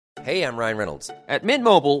Hey, I'm Ryan Reynolds. At Mint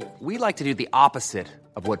Mobile, we like to do the opposite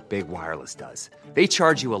of what Big Wireless does. They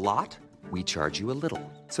charge you a lot, we charge you a little.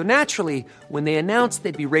 So naturally, when they announced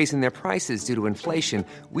they'd be raising their prices due to inflation,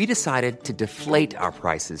 we decided to deflate our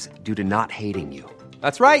prices due to not hating you.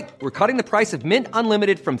 That's right. We're cutting the price of Mint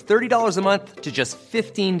Unlimited from $30 a month to just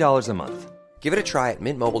 $15 a month. Give it a try at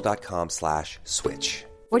mintmobile.com/switch.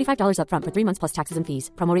 $45 up front for 3 months plus taxes and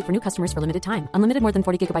fees. Promo rate for new customers for limited time. Unlimited more than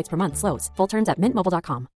 40 gigabytes per month. Slows full terms at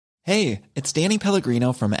mintmobile.com. Hey, it's Danny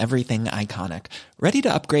Pellegrino from Everything Iconic. Ready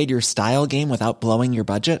to upgrade your style game without blowing your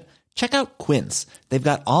budget? Check out Quince. They've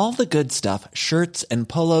got all the good stuff, shirts and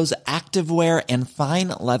polos, activewear, and fine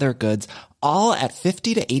leather goods, all at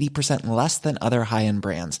 50 to 80% less than other high-end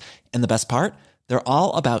brands. And the best part? They're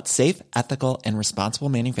all about safe, ethical, and responsible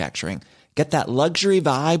manufacturing. Get that luxury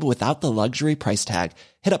vibe without the luxury price tag.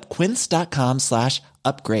 Hit up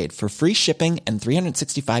quince.com/upgrade for free shipping and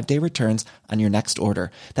 365-day returns on your next order.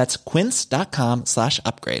 That's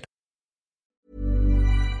quince.com/upgrade.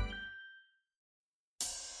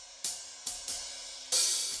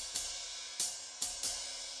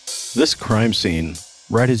 This crime scene,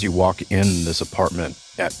 right as you walk in this apartment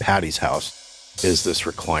at Patty's house, is this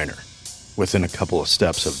recliner within a couple of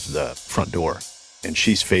steps of the front door. And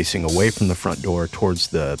she's facing away from the front door towards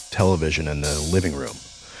the television in the living room.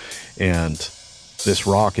 And this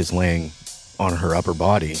rock is laying on her upper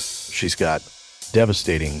body. She's got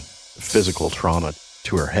devastating physical trauma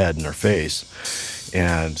to her head and her face.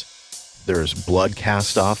 And there's blood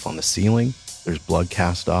cast off on the ceiling. There's blood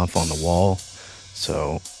cast off on the wall.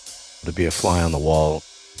 So to be a fly on the wall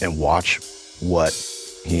and watch what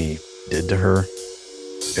he did to her,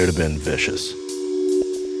 it would have been vicious.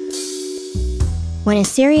 When a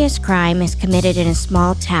serious crime is committed in a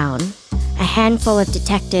small town, a handful of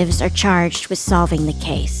detectives are charged with solving the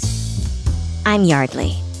case. I'm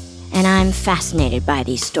Yardley, and I'm fascinated by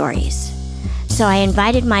these stories. So I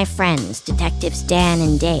invited my friends, Detectives Dan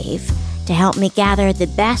and Dave, to help me gather the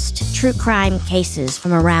best true crime cases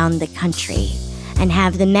from around the country and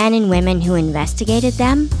have the men and women who investigated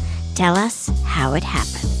them tell us how it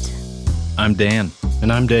happened. I'm Dan.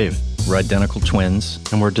 And I'm Dave. We're identical twins,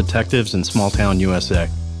 and we're detectives in small-town USA.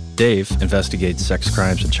 Dave investigates sex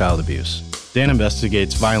crimes and child abuse. Dan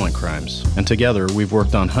investigates violent crimes, and together we've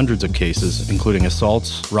worked on hundreds of cases, including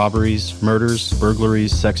assaults, robberies, murders,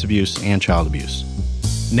 burglaries, sex abuse, and child abuse.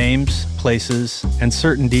 Names, places, and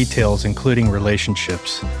certain details, including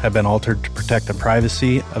relationships, have been altered to protect the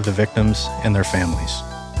privacy of the victims and their families.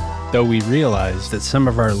 Though we realize that some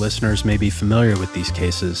of our listeners may be familiar with these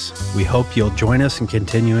cases, we hope you'll join us in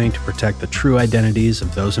continuing to protect the true identities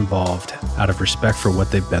of those involved out of respect for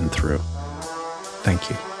what they've been through. Thank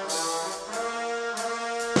you.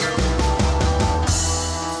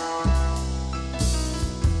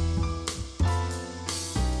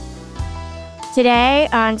 Today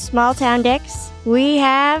on Small Town Dicks, we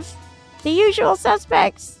have the usual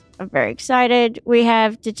suspects. I'm very excited. We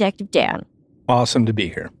have Detective Dan. Awesome to be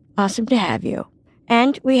here. Awesome to have you.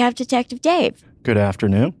 And we have Detective Dave. Good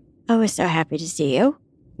afternoon. Oh, we're so happy to see you.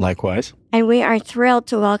 Likewise. And we are thrilled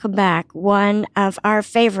to welcome back one of our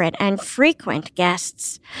favorite and frequent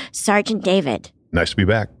guests, Sergeant David. Nice to be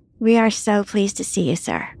back. We are so pleased to see you,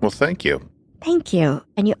 sir. Well, thank you. Thank you.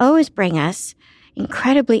 And you always bring us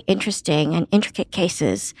incredibly interesting and intricate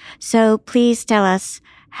cases. So please tell us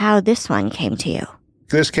how this one came to you.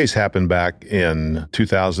 This case happened back in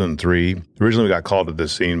 2003. Originally, we got called to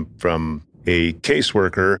this scene from a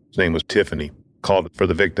caseworker. His name was Tiffany. Called for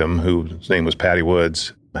the victim, whose name was Patty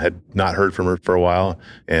Woods. I had not heard from her for a while,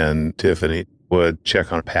 and Tiffany would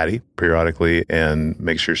check on Patty periodically and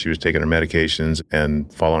make sure she was taking her medications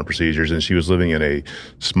and following procedures. And she was living in a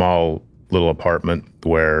small little apartment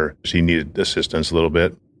where she needed assistance a little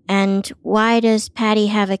bit. And why does Patty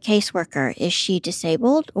have a caseworker? Is she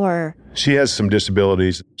disabled or? She has some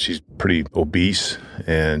disabilities. She's pretty obese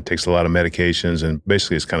and takes a lot of medications and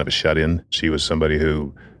basically is kind of a shut-in. She was somebody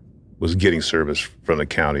who was getting service from the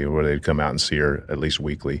county where they'd come out and see her at least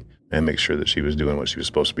weekly and make sure that she was doing what she was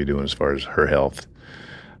supposed to be doing as far as her health.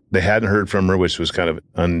 They hadn't heard from her, which was kind of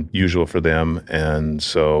unusual for them. And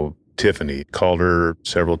so Tiffany called her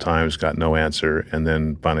several times, got no answer, and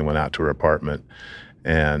then finally went out to her apartment.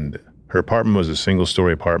 And her apartment was a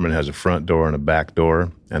single-story apartment, has a front door and a back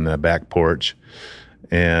door and then a back porch.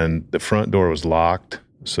 And the front door was locked,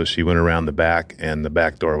 so she went around the back, and the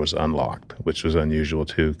back door was unlocked, which was unusual,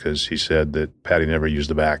 too, because she said that Patty never used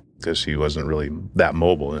the back because she wasn't really that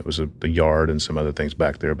mobile. It was a yard and some other things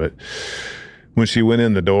back there. But when she went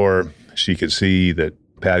in the door, she could see that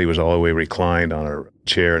Patty was all the way reclined on her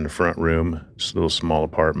chair in the front room, this little small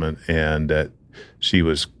apartment, and that she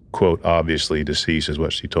was quote, obviously deceased is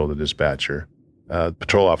what she told the dispatcher. The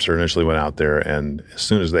patrol officer initially went out there, and as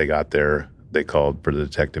soon as they got there, they called for the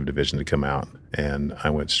detective division to come out, and I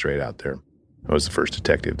went straight out there. I was the first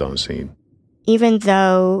detective on the scene. Even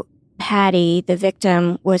though Patty, the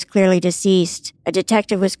victim, was clearly deceased, a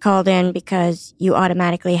detective was called in because you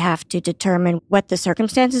automatically have to determine what the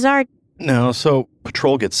circumstances are? No, so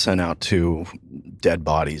patrol gets sent out to dead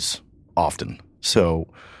bodies often. So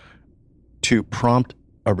to prompt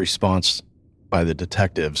a response by the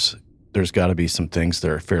detectives, there's got to be some things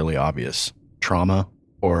that are fairly obvious. Trauma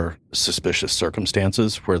or suspicious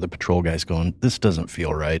circumstances where the patrol guy's going, this doesn't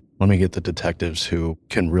feel right. Let me get the detectives who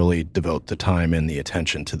can really devote the time and the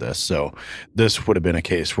attention to this. So this would have been a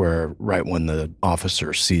case where right when the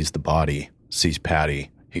officer sees the body, sees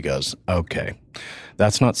Patty, he goes, okay,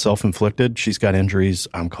 that's not self-inflicted. She's got injuries.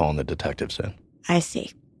 I'm calling the detectives in. I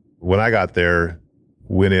see. When I got there,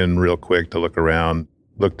 went in real quick to look around,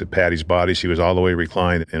 looked at Patty's body. She was all the way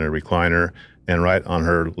reclined in a recliner, and right on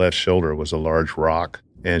her left shoulder was a large rock.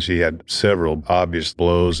 And she had several obvious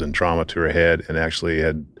blows and trauma to her head, and actually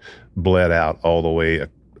had bled out all the way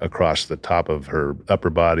across the top of her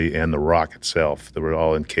upper body and the rock itself. They were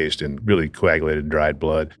all encased in really coagulated, dried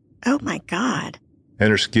blood. Oh, my God. And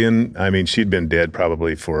her skin, I mean, she'd been dead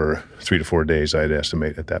probably for 3 to 4 days, I'd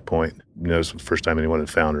estimate at that point. You know, it was the first time anyone had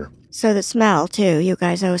found her. So the smell, too. You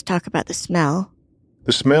guys always talk about the smell.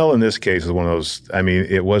 The smell in this case is one of those, I mean,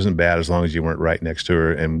 it wasn't bad as long as you weren't right next to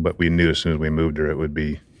her, but we knew as soon as we moved her, it would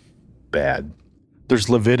be bad. There's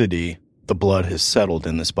lividity. The blood has settled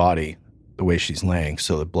in this body the way she's laying,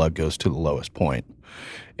 so the blood goes to the lowest point.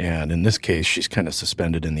 And in this case, she's kind of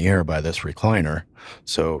suspended in the air by this recliner.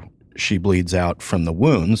 So she bleeds out from the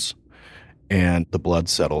wounds, and the blood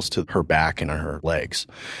settles to her back and her legs.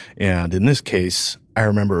 And in this case, I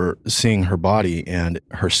remember seeing her body and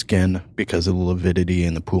her skin, because of the lividity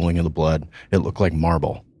and the pooling of the blood, it looked like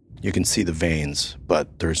marble. You can see the veins,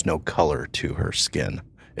 but there's no color to her skin.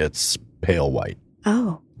 It's pale white.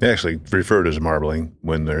 Oh. They actually refer to it as marbling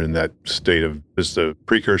when they're in that state of, it's the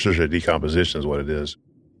precursors of decomposition is what it is.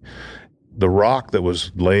 The rock that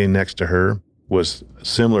was laying next to her was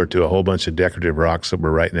similar to a whole bunch of decorative rocks that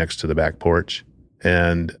were right next to the back porch.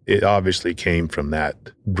 And it obviously came from that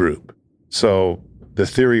group. So the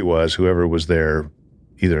theory was whoever was there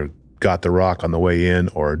either got the rock on the way in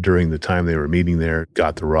or during the time they were meeting there,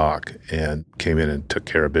 got the rock and came in and took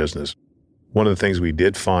care of business. One of the things we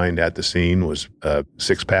did find at the scene was a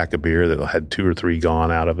 6-pack of beer that had 2 or 3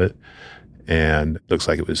 gone out of it. And it looks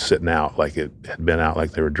like it was sitting out, like it had been out,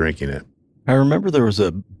 like they were drinking it. I remember there was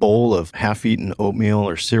a bowl of half-eaten oatmeal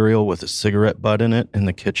or cereal with a cigarette butt in it in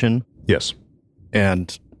the kitchen. Yes.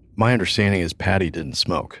 And my understanding is Patty didn't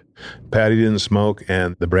smoke. Patty didn't smoke,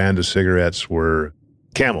 and the brand of cigarettes were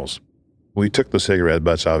Camels. We took the cigarette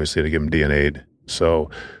butts, obviously, to give them DNA'd. So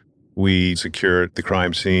we secured the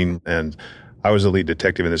crime scene, and I was the lead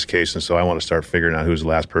detective in this case, and so I want to start figuring out who's the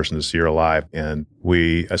last person to see her alive. And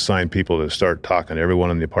we assigned people to start talking to everyone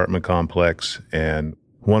in the apartment complex, and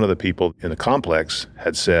one of the people in the complex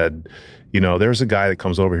had said, you know, there's a guy that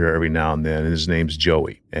comes over here every now and then, and his name's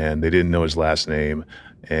Joey. And they didn't know his last name.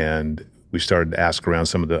 And we started to ask around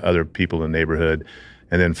some of the other people in the neighborhood,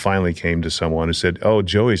 and then finally came to someone who said, oh,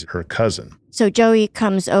 Joey's her cousin. So Joey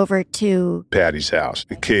comes over to Patty's house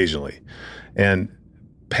occasionally. And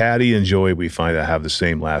Patty and Joey, we find out, have the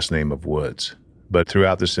same last name of Woods. But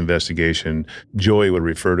throughout this investigation, Joey would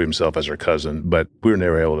refer to himself as her cousin, but we were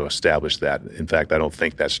never able to establish that. In fact, I don't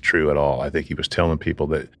think that's true at all. I think he was telling people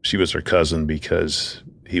that she was her cousin because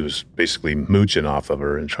he was basically mooching off of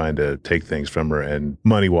her and trying to take things from her, and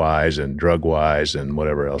money-wise and drug-wise and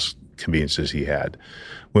whatever else conveniences he had.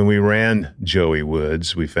 When we ran Joey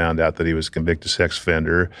Woods, we found out that he was a convicted sex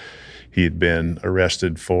offender. He had been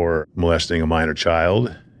arrested for molesting a minor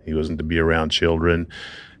child. He wasn't to be around children.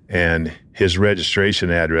 And his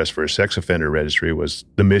registration address for a sex offender registry was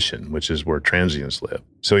the Mission, which is where transients live.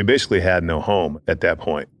 So he basically had no home at that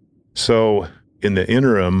point. So in the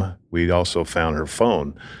interim, we also found her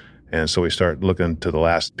phone. And so we started looking to the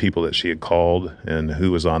last people that she had called and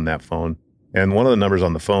who was on that phone. And one of the numbers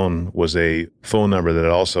on the phone was a phone number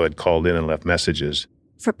that also had called in and left messages.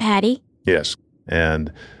 For Patty? Yes.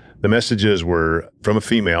 And the messages were from a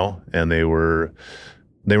female, and they were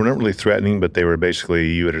not really threatening, but they were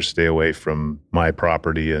basically, you better stay away from my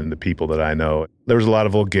property and the people that I know. There was a lot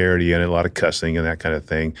of vulgarity in it, a lot of cussing and that kind of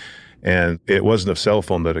thing. And it wasn't a cell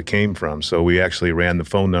phone that it came from. So we actually ran the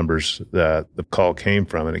phone numbers that the call came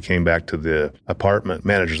from, and it came back to the apartment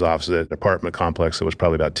manager's office at the apartment complex that was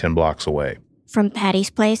probably about 10 blocks away. From Patty's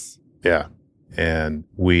place? Yeah. And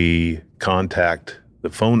we contact the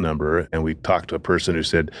phone number, and we talked to a person who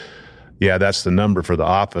said, yeah, that's the number for the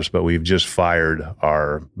office, but we've just fired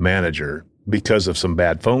our manager because of some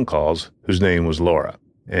bad phone calls, whose name was Laura.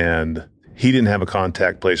 And he didn't have a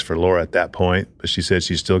contact place for Laura at that point, but she said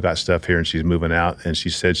she's still got stuff here and she's moving out. And she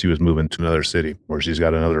said she was moving to another city where she's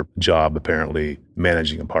got another job, apparently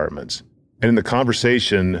managing apartments. And in the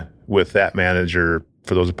conversation with that manager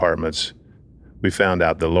for those apartments, we found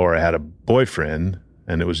out that Laura had a boyfriend,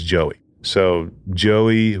 and it was Joey. So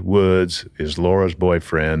Joey Woods is Laura's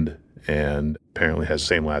boyfriend and apparently has the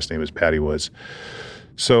same last name as Patty Woods.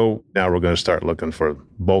 So now we're going to start looking for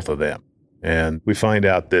both of them. And we find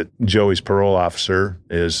out that Joey's parole officer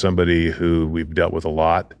is somebody who we've dealt with a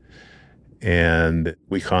lot. And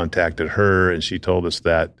we contacted her, and she told us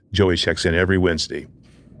that Joey checks in every Wednesday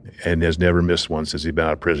and has never missed one since he's been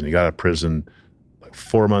out of prison. He got out of prison like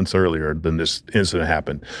 4 months earlier than this incident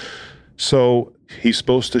happened. So he's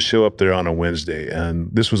supposed to show up there on a Wednesday. And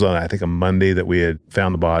this was on, I think, a Monday that we had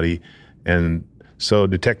found the body. And so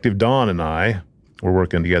Detective Dawn and I were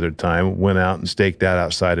working together at the time, went out and staked out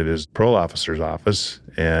outside of his parole officer's office.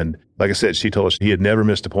 And like I said, she told us he had never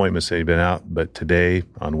missed appointments since he'd been out. But today,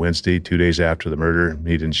 on Wednesday, 2 days after the murder,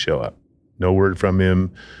 he didn't show up. No word from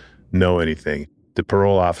him, no anything. The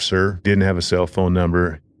parole officer didn't have a cell phone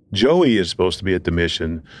number. Joey is supposed to be at the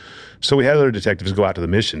mission. So we had other detectives go out to the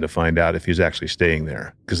mission to find out if he's actually staying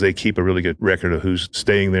there, because they keep a really good record of who's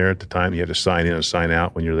staying there at the time. You have to sign in and sign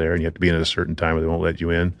out when you're there, and you have to be in at a certain time or they won't let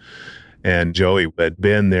you in. And Joey had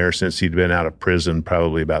been there since he'd been out of prison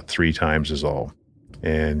probably about 3 times is all.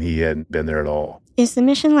 And he hadn't been there at all. Is the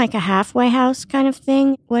mission like a halfway house kind of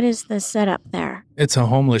thing? What is the setup there? It's a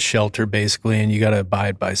homeless shelter, basically, and you got to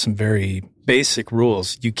abide by some very basic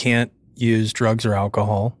rules. You can't use drugs or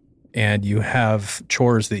alcohol, and you have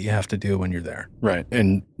chores that you have to do when you're there. Right.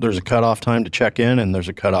 And there's a cutoff time to check in, and there's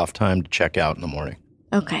a cutoff time to check out in the morning.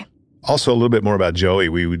 Okay. Also, a little bit more about Joey.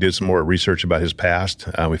 We did some more research about his past.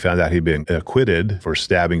 We found out he'd been acquitted for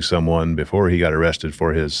stabbing someone before he got arrested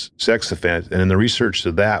for his sex offense. And in the research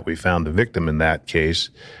to that, we found the victim in that case.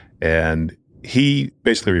 And he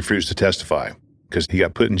basically refused to testify because he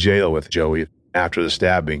got put in jail with Joey after the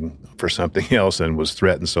stabbing for something else and was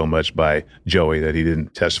threatened so much by Joey that he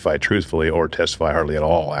didn't testify truthfully or testify hardly at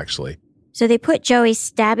all, actually. So they put Joey's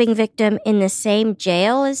stabbing victim in the same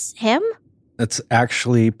jail as him? That's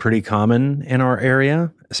actually pretty common in our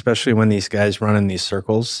area, especially when these guys run in these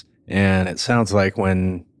circles. And it sounds like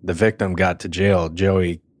when the victim got to jail,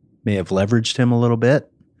 Joey may have leveraged him a little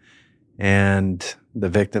bit, and the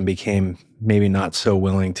victim became maybe not so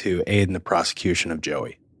willing to aid in the prosecution of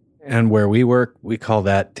Joey. And where we work, we call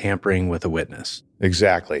that tampering with a witness.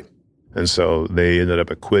 Exactly. And so they ended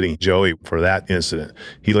up acquitting Joey for that incident.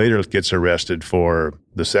 He later gets arrested for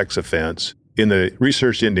the sex offense. In the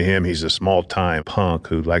research into him, he's a small-time punk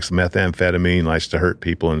who likes methamphetamine, likes to hurt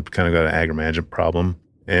people, and kind of got an anger management problem.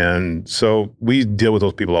 And so we deal with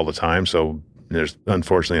those people all the time. So there's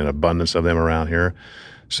unfortunately an abundance of them around here.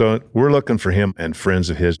 So we're looking for him and friends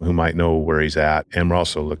of his who might know where he's at. And we're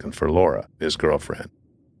also looking for Laura, his girlfriend.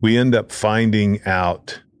 We end up finding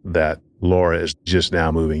out that Laura is just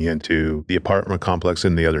now moving into the apartment complex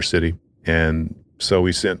in the other city. And so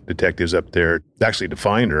we sent detectives up there actually to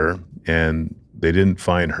find her. And they didn't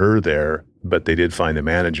find her there, but they did find the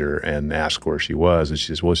manager and ask where she was. And she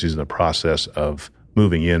says, well, she's in the process of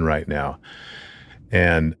moving in right now.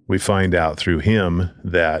 And we find out through him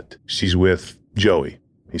that she's with Joey.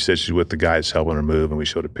 He said she's with the guy that's helping her move. And we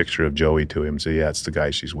showed a picture of Joey to him and said, yeah, it's the guy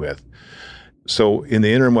she's with. So in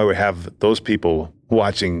the interim, while we have those people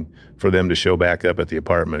watching for them to show back up at the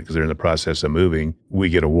apartment because they're in the process of moving, we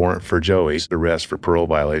get a warrant for Joey's arrest for parole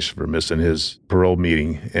violation for missing his parole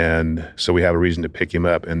meeting. And so we have a reason to pick him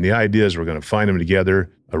up. And the idea is we're going to find him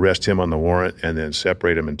together, arrest him on the warrant, and then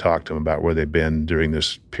separate him and talk to him about where they've been during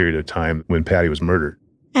this period of time when Patty was murdered.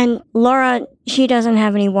 And Laura, she doesn't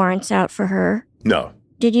have any warrants out for her? No.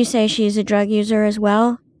 Did you say she's a drug user as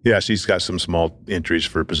well? Yeah, she's got some small entries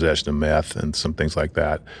for possession of meth and some things like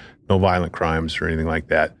that. No violent crimes or anything like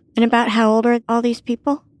that. And about how old are all these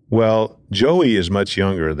people? Well, Joey is much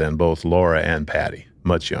younger than both Laura and Patty.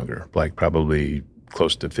 Much younger, like probably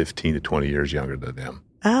close to 15 to 20 years younger than them.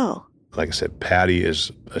 Oh. Like I said, Patty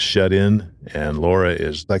is a shut-in, and Laura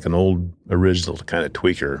is like an old original kind of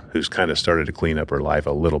tweaker who's kind of started to clean up her life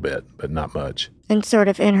a little bit, but not much. And sort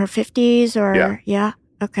of in her 50s or? Yeah.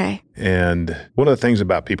 Okay. And one of the things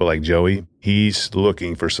about people like Joey, he's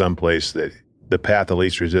looking for someplace that the path of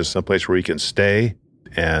least resistance, someplace where he can stay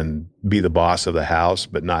and be the boss of the house,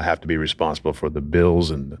 but not have to be responsible for the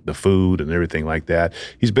bills and the food and everything like that.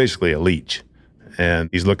 He's basically a leech, and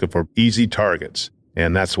he's looking for easy targets.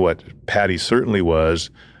 And that's what Patty certainly was,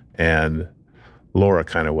 and Laura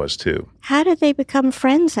kind of was too. How did they become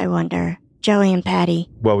friends, I wonder, Joey and Patty?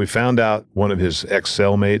 Well, we found out one of his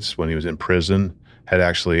ex-cellmates when he was in prison had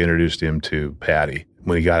actually introduced him to Patty.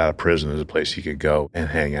 When he got out of prison, there's a place he could go and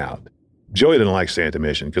hang out. Joey didn't like staying at the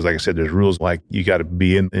mission because, like I said, there's rules like you got to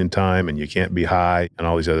be in time and you can't be high and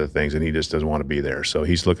all these other things, and he just doesn't want to be there. So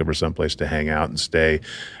he's looking for someplace to hang out and stay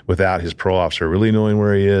without his parole officer really knowing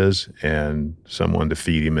where he is and someone to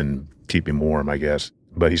feed him and keep him warm, I guess.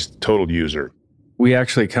 But he's a total user. We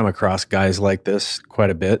actually come across guys like this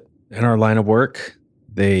quite a bit in our line of work.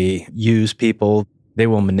 They use people. They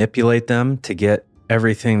will manipulate them to get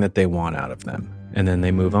everything that they want out of them, and then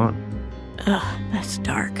they move on. Ugh, that's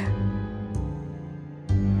dark.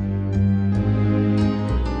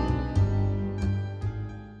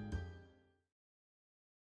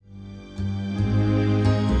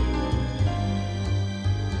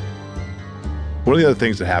 One of the other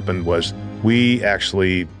things that happened was we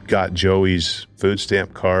actually got Joey's food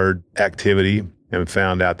stamp card activity and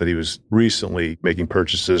found out that he was recently making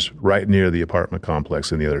purchases right near the apartment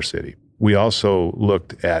complex in the other city. We also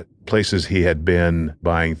looked at places he had been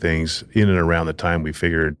buying things in and around the time we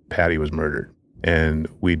figured Patty was murdered. And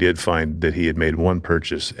we did find that he had made one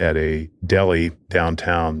purchase at a deli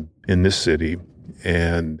downtown in this city,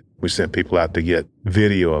 and we sent people out to get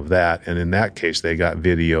video of that. And in that case, they got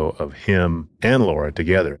video of him and Laura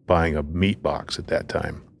together buying a meat box at that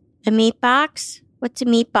time. A meat box? What's a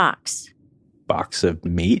meat box? Box of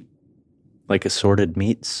meat? Like assorted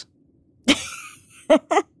meats?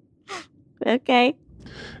 Okay.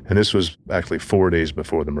 And this was actually 4 days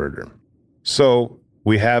before the murder. So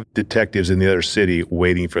we have detectives in the other city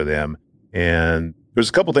waiting for them. And there's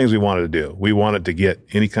a couple things we wanted to do. We wanted to get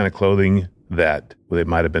any kind of clothing that they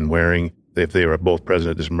might have been wearing if they were both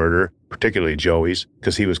present at this murder, particularly Joey's,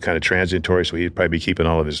 because he was kind of transitory, so he'd probably be keeping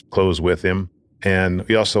all of his clothes with him. And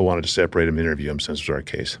we also wanted to separate him, interview him, since it was our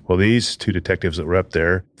case. Well, these two detectives that were up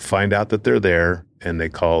there find out that they're there, and they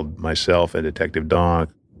called myself and Detective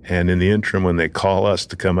Don. And in the interim, when they call us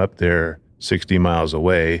to come up there 60 miles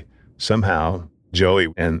away, somehow Joey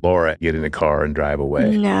and Laura get in a car and drive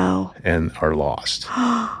away. No. And are lost.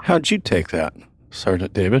 How'd you take that,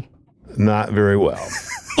 Sergeant David? Not very well.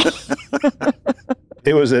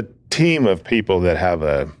 It was a team of people that have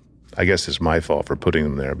I guess it's my fault for putting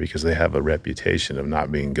them there because they have a reputation of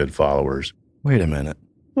not being good followers. Wait a minute.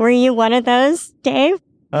 Were you one of those, Dave?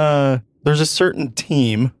 There's a certain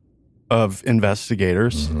team of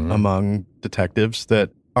investigators among detectives that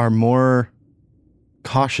are more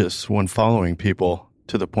cautious when following people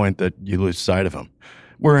to the point that you lose sight of them.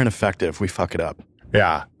 We're ineffective. We fuck it up.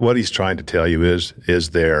 Yeah. What he's trying to tell you is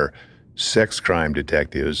they're sex crime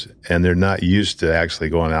detectives, and they're not used to actually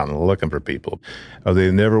going out and looking for people. Or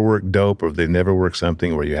they've never worked dope, or they've never worked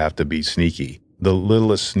something where you have to be sneaky. The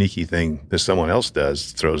littlest sneaky thing that someone else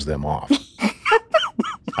does throws them off.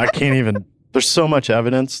 I can't even... There's so much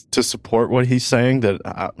evidence to support what he's saying that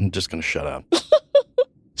I'm just going to shut up.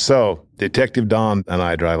 So Detective Don and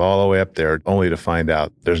I drive all the way up there only to find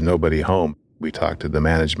out there's nobody home. We talked to the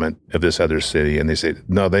management of this other city, and they say,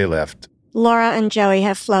 no, they left. Laura and Joey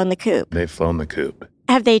have flown the coop. They've flown the coop.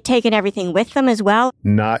 Have they taken everything with them as well?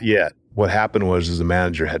 Not yet. What happened was the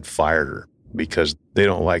manager had fired her because they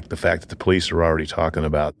don't like the fact that the police are already talking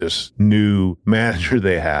about this new manager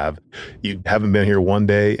they have. You haven't been here one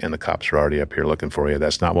day, and the cops are already up here looking for you.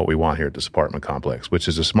 That's not what we want here at this apartment complex, which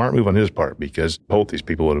is a smart move on his part because both these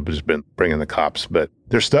people would have just been bringing the cops. But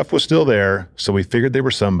their stuff was still there, so we figured they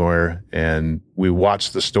were somewhere, and we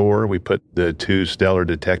watched the store. We put the two stellar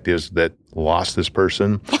detectives that lost this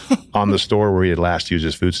person on the store where he had last used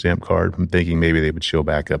his food stamp card. I'm thinking maybe they would show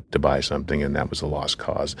back up to buy something, and that was a lost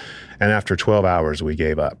cause. And after 12 hours, we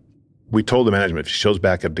gave up. We told the management, if she shows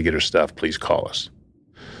back up to get her stuff, please call us.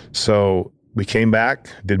 So we came back,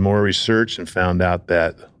 did more research, and found out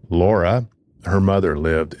that Laura, her mother,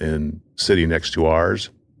 lived in the city next to ours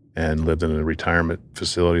and lived in a retirement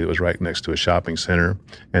facility that was right next to a shopping center,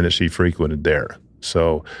 and that she frequented there.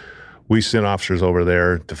 So we sent officers over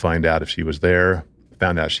there to find out if she was there,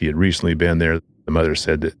 found out she had recently been there. The mother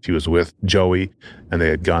said that she was with Joey, and they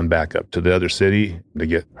had gone back up to the other city to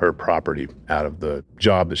get her property out of the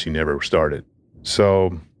job that she never started.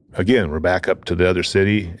 So again, we're back up to the other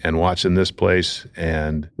city and watching this place,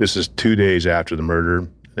 and this is 2 days after the murder.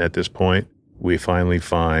 At this point, we finally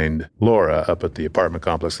find Laura up at the apartment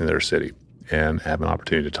complex in the other city and have an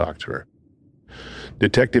opportunity to talk to her.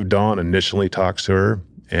 Detective Dawn initially talks to her,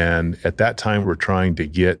 and at that time, we're trying to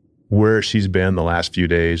get where she's been the last few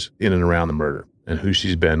days in and around the murder and who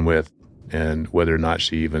she's been with and whether or not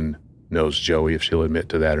she even knows Joey, if she'll admit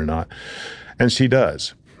to that or not. And she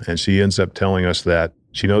does. And she ends up telling us that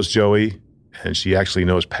she knows Joey, and she actually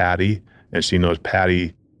knows Patty, and she knows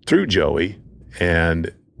Patty through Joey.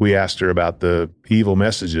 And we asked her about the evil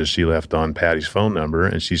messages she left on Patty's phone number,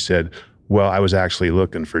 and she said, well, I was actually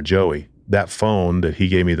looking for Joey. That phone that he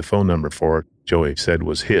gave me the phone number for, Joey said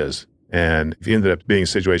was his. And it ended up being a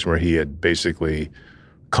situation where he had basically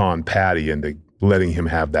conned Patty into letting him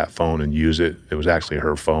have that phone and use it. It was actually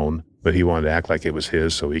her phone, but he wanted to act like it was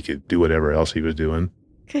his so he could do whatever else he was doing.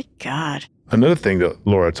 Good God. Another thing that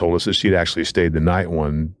Laura told us is she'd actually stayed the night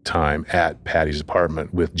one time at Patty's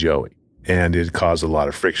apartment with Joey, and it caused a lot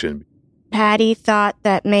of friction. Patty thought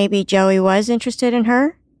that maybe Joey was interested in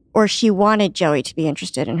her, or she wanted Joey to be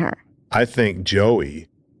interested in her? I think Joey,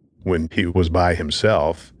 when he was by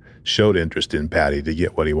himself, showed interest in Patty to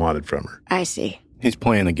get what he wanted from her. I see. He's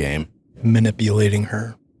playing a game. Manipulating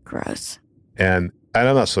her. Gross. And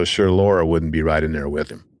I'm not so sure Laura wouldn't be right in there with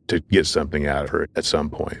him to get something out of her at some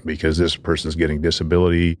point, because this person's getting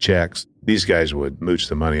disability checks. These guys would mooch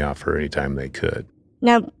the money off her anytime they could.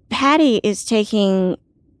 Now, Patty is taking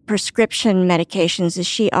prescription medications. Is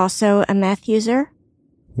she also a meth user?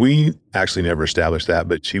 We actually never established that,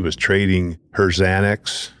 but she was trading her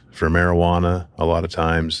Xanax for marijuana a lot of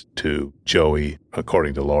times to Joey,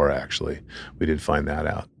 according to Laura, actually. We did find that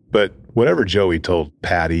out. But whatever Joey told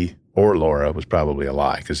Patty or Laura was probably a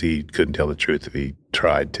lie, because he couldn't tell the truth if he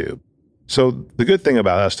tried to. So the good thing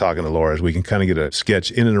about us talking to Laura is we can kind of get a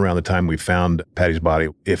sketch in and around the time we found Patty's body,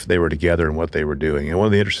 if they were together and what they were doing. And one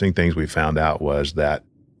of the interesting things we found out was that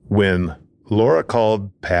when Laura called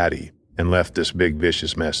Patty and left this big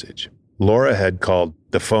vicious message, Laura had called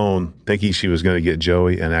the phone thinking she was going to get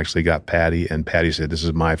Joey and actually got Patty. And Patty said, this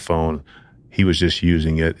is my phone. He was just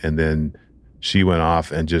using it. And then she went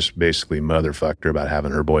off and just basically motherfucked her about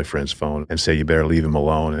having her boyfriend's phone and said, you better leave him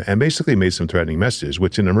alone. And basically made some threatening messages,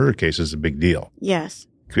 which in a murder case is a big deal. Yes.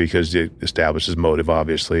 Because it establishes motive,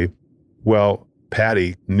 obviously. Well,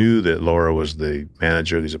 Patty knew that Laura was the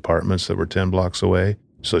manager of these apartments that were 10 blocks away.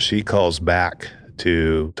 So she calls back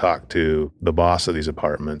to talk to the boss of these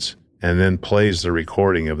apartments and then plays the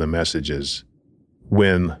recording of the messages.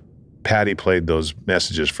 When Patty played those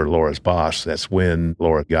messages for Laura's boss, that's when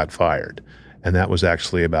Laura got fired. And that was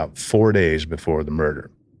actually about 4 days before the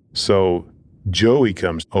murder. So Joey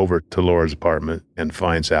comes over to Laura's apartment and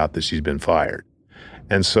finds out that she's been fired.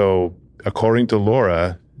 And so according to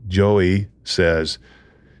Laura, Joey says,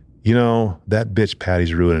 you know, that bitch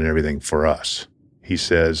Patty's ruining everything for us. He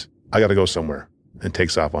says, I got to go somewhere, and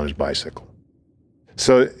takes off on his bicycle.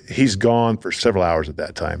 So he's gone for several hours at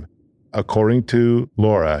that time. According to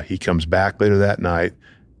Laura, he comes back later that night,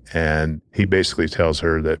 and he basically tells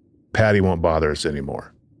her that Patty won't bother us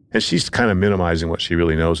anymore. And she's kind of minimizing what she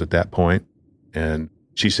really knows at that point. And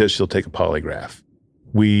she says she'll take a polygraph.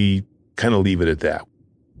 We kind of leave it at that.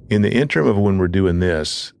 In the interim of when we're doing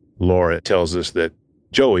this, Laura tells us that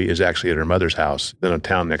Joey is actually at her mother's house in a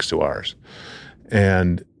town next to ours.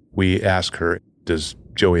 And we ask her, does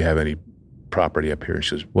Joey have any property up here? And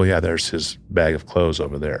she says, well, yeah, there's his bag of clothes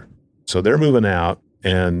over there. So they're moving out,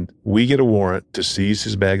 and we get a warrant to seize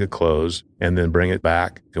his bag of clothes and then bring it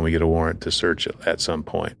back, and we get a warrant to search it at some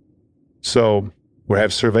point. So we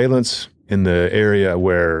have surveillance in the area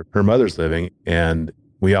where her mother's living, and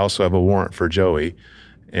we also have a warrant for Joey.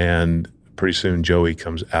 And pretty soon Joey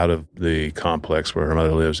comes out of the complex where her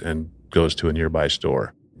mother lives and goes to a nearby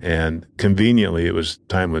store. And conveniently, it was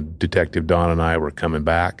time when Detective Don and I were coming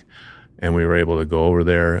back, and we were able to go over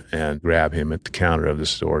there and grab him at the counter of the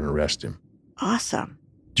store and arrest him. Awesome.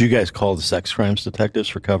 Did you guys call the sex crimes detectives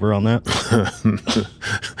for cover on that?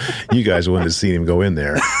 You guys wouldn't have seen him go in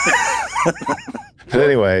there. But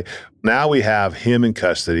anyway, now we have him in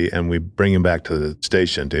custody, and we bring him back to the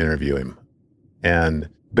station to interview him. And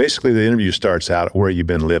basically, the interview starts out, where you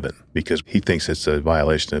been living, because he thinks it's a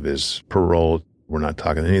violation of his parole. We're not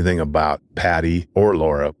talking anything about Patty or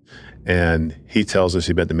Laura. And he tells us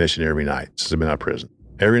he's been at the mission every night since he's been out of prison.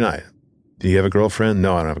 Every night. Do you have a girlfriend?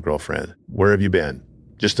 No, I don't have a girlfriend. Where have you been?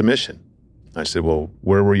 Just a mission. I said, well,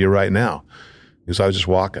 where were you right now? Because I was just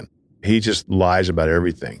walking. He just lies about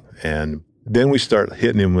everything. And then we start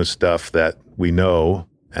hitting him with stuff that we know,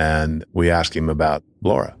 and we ask him about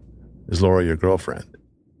Laura. Is Laura your girlfriend?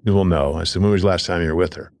 He goes, well, no. I said, when was the last time you were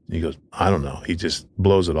with her? He goes, I don't know. He just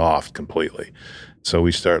blows it off completely. So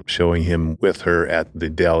we start showing him with her at the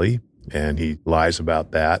deli, and he lies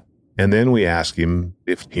about that. And then we ask him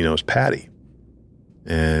if he knows Patty.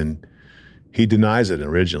 And he denies it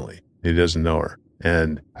originally. He doesn't know her.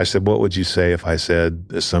 And I said, what would you say if I said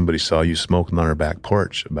that somebody saw you smoking on her back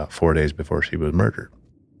porch about 4 days before she was murdered?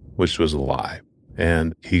 Which was a lie.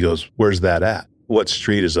 And he goes, where's that at? What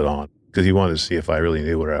street is it on? because he wanted to see if I really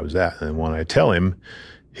knew where I was at. And when I tell him,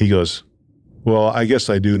 he goes, well, I guess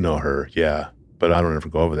I do know her, yeah, but I don't ever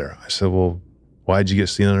go over there. I said, well, why'd you get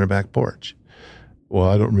seen on her back porch? Well,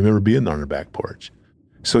 I don't remember being on her back porch.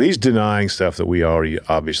 So he's denying stuff that we already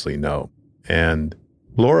obviously know. And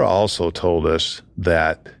Laura also told us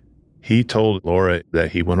that he told Laura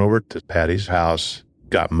that he went over to Patty's house,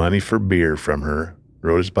 got money for beer from her,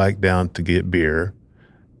 rode his bike down to get beer,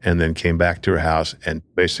 and then came back to her house and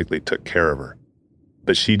basically took care of her.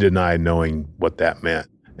 But she denied knowing what that meant.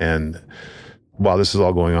 And while this is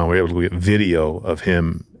all going on, we were able to get video of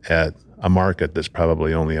him at a market that's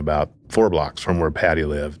probably only about 4 blocks from where Patty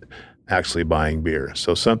lived, actually buying beer.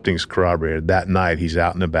 So something's corroborated. That night, he's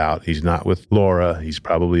out and about. He's not with Laura. He's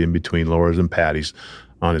probably in between Laura's and Patty's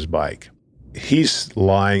on his bike. He's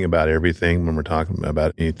lying about everything when we're talking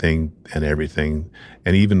about anything and everything.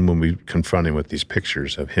 And even when we confront him with these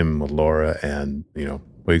pictures of him with Laura and, you know,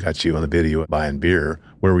 we got you on the video buying beer,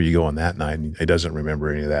 where were you going that night? And he doesn't remember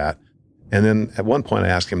any of that. And then at one point I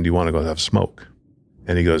asked him, do you want to go have a smoke?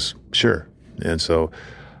 And he goes, sure. And so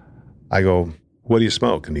I go, what do you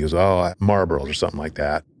smoke? And he goes, oh, Marlboros or something like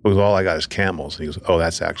that. It was all I got is Camels. And he goes, oh,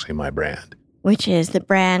 that's actually my brand. Which is the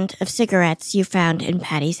brand of cigarettes you found in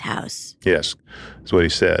Patty's house. Yes, that's what he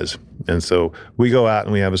says. And so we go out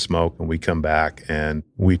and we have a smoke and we come back and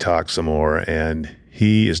we talk some more, and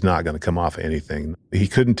he is not going to come off of anything. He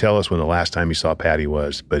couldn't tell us when the last time he saw Patty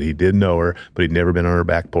was, but he did know her, but he'd never been on her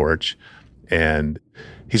back porch. And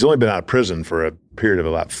he's only been out of prison for a period of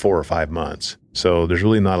about 4 or 5 months. So there's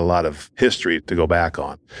really not a lot of history to go back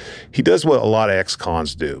on. He does what a lot of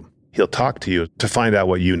ex-cons do. He'll talk to you to find out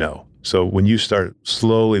what you know. So when you start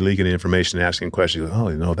slowly leaking information and asking questions, oh,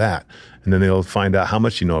 you know that. And then they'll find out how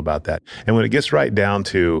much you know about that. And when it gets right down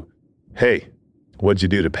to, hey, what'd you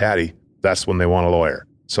do to Patty? That's when they want a lawyer.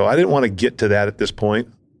 So I didn't want to get to that at this point.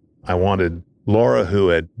 I wanted Laura, who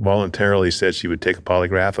had voluntarily said she would take a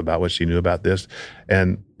polygraph about what she knew about this.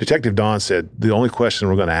 And Detective Dawn said, the only question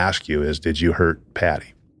we're going to ask you is, did you hurt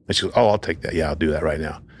Patty? And she goes, oh, I'll take that. Yeah, I'll do that right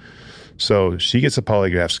now. So she gets a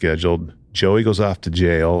polygraph scheduled. Joey goes off to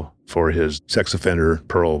jail for his sex offender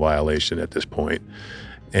parole violation at this point.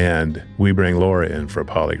 And we bring Laura in for a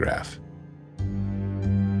polygraph.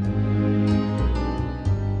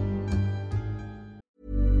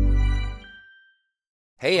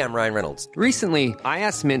 Hey, I'm Ryan Reynolds. Recently, I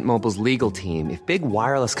asked Mint Mobile's legal team if big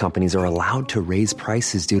wireless companies are allowed to raise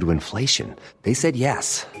prices due to inflation. They said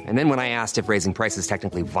yes. And then when I asked if raising prices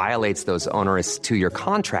technically violates those onerous 2-year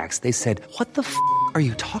contracts, they said, what the f*** are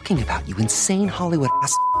you talking about, you insane Hollywood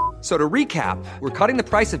ass f- So to recap, we're cutting the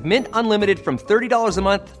price of Mint Unlimited from $30 a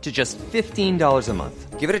month to just $15 a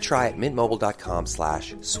month. Give it a try at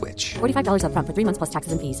mintmobile.com/switch. $45 up front for 3 months plus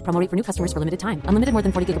taxes and fees. Promo rate for new customers for limited time. Unlimited more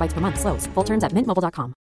than 40 gigabytes per month. Slows full terms at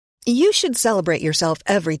mintmobile.com. You should celebrate yourself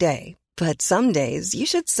every day, but some days you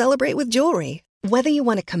should celebrate with jewelry. Whether you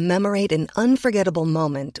want to commemorate an unforgettable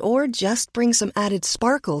moment or just bring some added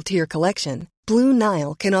sparkle to your collection, Blue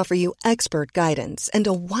Nile can offer you expert guidance and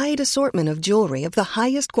a wide assortment of jewelry of the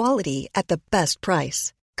highest quality at the best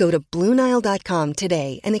price. Go to BlueNile.com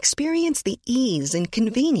today and experience the ease and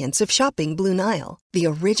convenience of shopping Blue Nile, the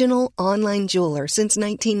original online jeweler since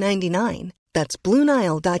 1999. That's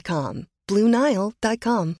BlueNile.com.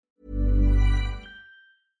 BlueNile.com.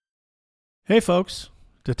 Hey folks,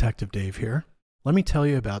 Detective Dave here. Let me tell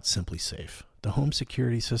you about SimpliSafe, the home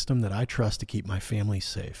security system that I trust to keep my family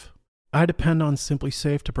safe. I depend on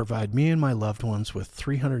SimpliSafe to provide me and my loved ones with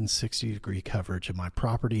 360-degree coverage of my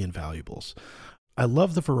property and valuables. I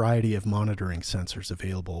love the variety of monitoring sensors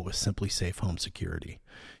available with SimpliSafe Home Security.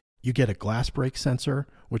 You get a glass break sensor,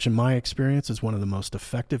 which in my experience is one of the most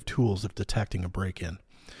effective tools of detecting a break-in.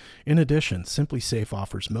 In addition, SimpliSafe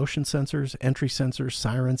offers motion sensors, entry sensors,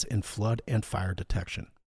 sirens, and flood and fire detection.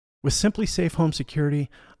 With SimpliSafe Home Security,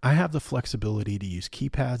 I have the flexibility to use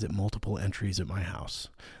keypads at multiple entries at my house.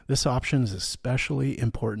 This option is especially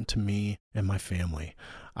important to me and my family.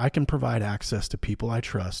 I can provide access to people I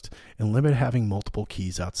trust and limit having multiple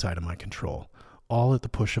keys outside of my control, all at the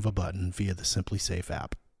push of a button via the SimpliSafe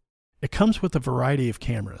app. It comes with a variety of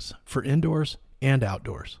cameras for indoors and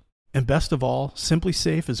outdoors. And best of all,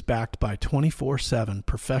 SimpliSafe is backed by 24/7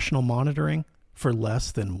 professional monitoring for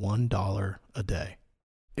less than $1 a day.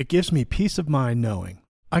 It gives me peace of mind knowing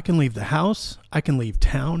I can leave the house, I can leave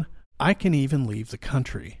town, I can even leave the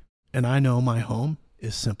country, and I know my home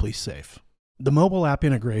is simply safe. The mobile app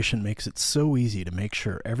integration makes it so easy to make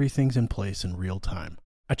sure everything's in place in real time.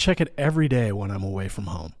 I check it every day when I'm away from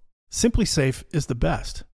home. SimpliSafe is the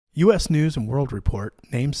best. U.S. News & World Report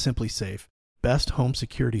named SimpliSafe Best Home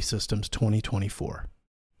Security Systems 2024.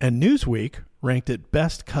 And Newsweek ranked it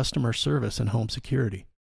best customer service in home security.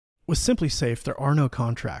 With SimpliSafe, there are no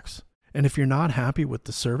contracts. And if you're not happy with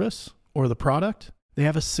the service or the product, they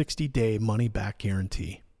have a 60-day money-back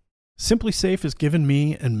guarantee. SimpliSafe has given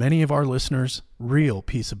me and many of our listeners real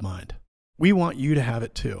peace of mind. We want you to have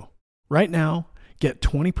it too. Right now, get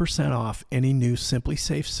 20% off any new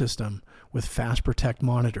SimpliSafe system with Fast Protect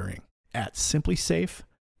monitoring at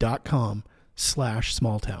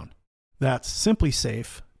simplisafe.com/smalltown. That's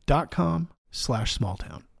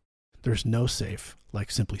simplisafe.com/smalltown. There's no safe like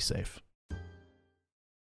SimpliSafe.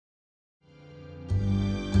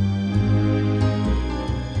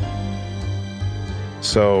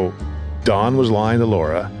 So Don was lying to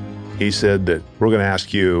Laura. He said that we're going to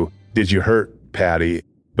ask you, did you hurt Patty?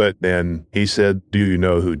 But then he said, do you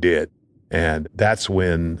know who did? And that's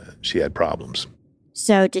when she had problems.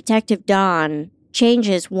 So Detective Don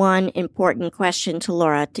changes one important question to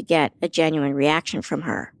Laura to get a genuine reaction from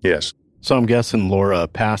her. Yes. So I'm guessing Laura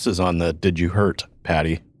passes on the did you hurt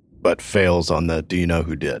Patty, but fails on the do you know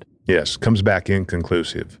who did? Yes, comes back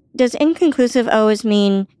inconclusive. Does inconclusive always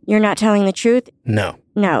mean you're not telling the truth? No.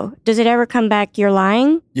 No. Does it ever come back you're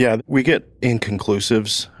lying? Yeah, we get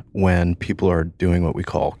inconclusives when people are doing what we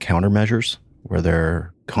call countermeasures, where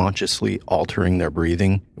they're consciously altering their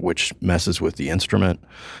breathing, which messes with the instrument.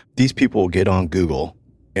 These people get on Google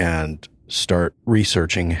and start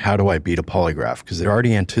researching, how do I beat a polygraph? Because they're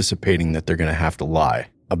already anticipating that they're going to have to lie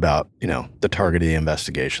about, the target of the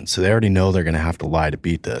investigation. So they already know they're going to have to lie to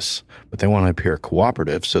beat this, but they want to appear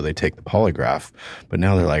cooperative, so they take the polygraph. But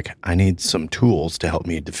now they're like, I need some tools to help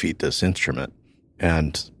me defeat this instrument.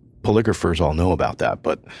 And polygraphers all know about that,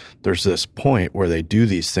 but there's this point where they do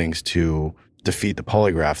these things to defeat the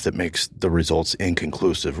polygraph that makes the results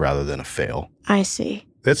inconclusive rather than a fail. I see.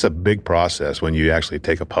 It's a big process when you actually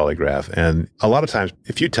take a polygraph. And a lot of times,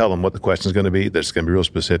 if you tell them what the question is going to be, that's going to be real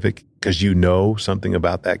specific because you know something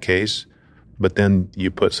about that case. But then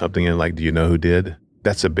you put something in like, do you know who did?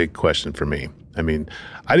 That's a big question for me. I mean,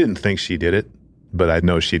 I didn't think she did it, but I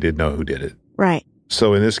know she did know who did it. Right.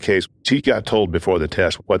 So in this case, she got told before the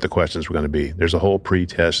test what the questions were going to be. There's a whole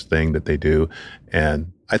pre-test thing that they do.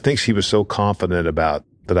 And I think she was so confident about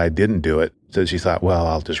that I didn't do it that she thought, well,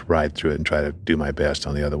 I'll just ride through it and try to do my best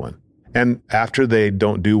on the other one. And after they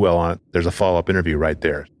don't do well on it, there's a follow-up interview right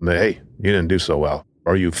there. Hey, you didn't do so well,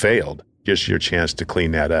 or you failed. Just your chance to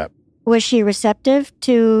clean that up. Was she receptive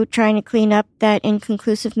to trying to clean up that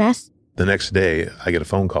inconclusive mess? The next day, I get a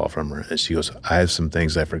phone call from her, and she goes, I have some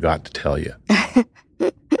things I forgot to tell you.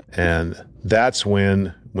 And that's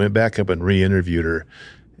when went back up and re-interviewed her.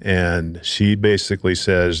 And she basically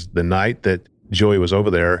says the night that Joey was over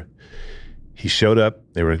there, he showed up.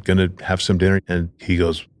 They were going to have some dinner. And he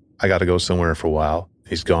goes, I got to go somewhere for a while.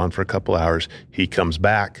 He's gone for a couple hours. He comes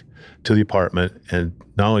back to the apartment. And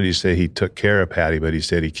not only did he say he took care of Patty, but he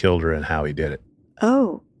said he killed her and how he did it.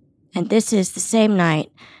 Oh, and this is the same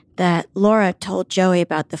night that Laura told Joey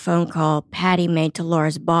about the phone call Patty made to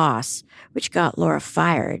Laura's boss, which got Laura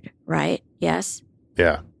fired, right? Yes?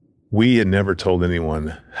 Yeah. We had never told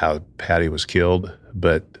anyone how Patty was killed,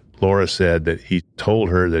 but Laura said that he told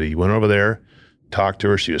her that he went over there, talked to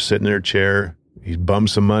her. She was sitting in her chair. He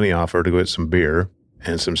bummed some money off her to go get some beer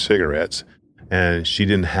and some cigarettes, and she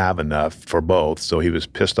didn't have enough for both, so he was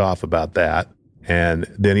pissed off about that. And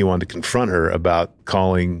then he wanted to confront her about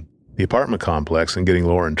calling the apartment complex and getting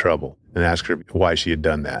Laura in trouble and ask her why she had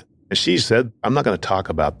done that. And she said, I'm not going to talk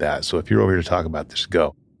about that, so if you're over here to talk about this,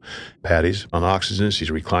 go. Patty's on oxygen. She's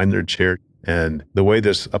reclined in her chair. And the way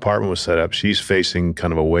this apartment was set up, she's facing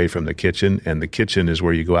kind of away from the kitchen. And the kitchen is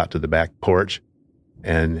where you go out to the back porch.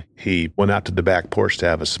 And he went out to the back porch to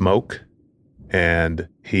have a smoke. And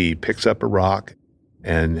he picks up a rock.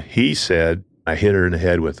 And he said, I hit her in the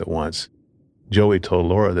head with it once. Joey told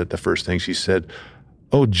Laura that the first thing she said,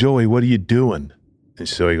 oh, Joey, what are you doing? And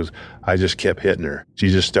so he goes, I just kept hitting her. She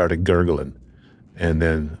just started gurgling. And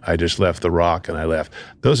then I just left the rock and I left.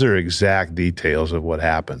 Those are exact details of what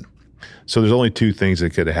happened. So there's only two things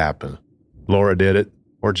that could have happened. Laura did it,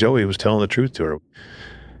 or Joey was telling the truth to her.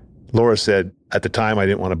 Laura said, at the time, I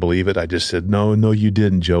didn't want to believe it. I just said, no, you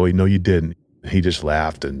didn't, Joey. No, you didn't. He just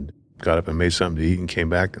laughed and got up and made something to eat and came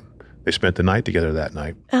back. And they spent the night together that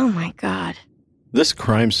night. Oh, my God. This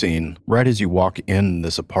crime scene, right as you walk in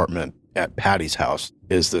this apartment at Patty's house,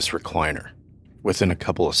 is this recliner within a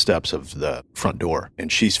couple of steps of the front door.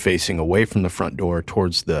 And she's facing away from the front door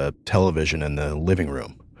towards the television in the living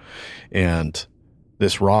room. And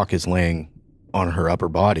this rock is laying on her upper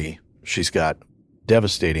body. She's got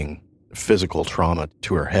devastating physical trauma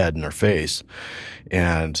to her head and her face.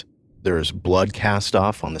 And there's blood cast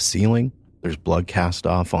off on the ceiling. There's blood cast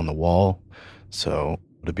off on the wall. So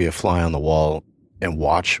to be a fly on the wall and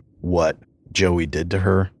watch what Joey did to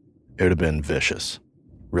her, it would have been vicious,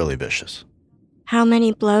 really vicious. How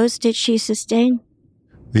many blows did she sustain?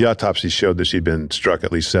 The autopsy showed that she'd been struck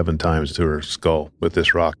at least 7 times to her skull with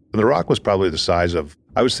this rock. And the rock was probably the size of,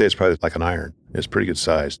 I would say it's probably like an iron. It's pretty good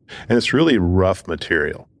size. And it's really rough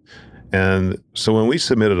material. And so when we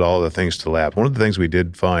submitted all the things to the lab, one of the things we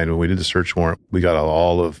did find when we did the search warrant, we got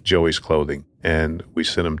all of Joey's clothing and we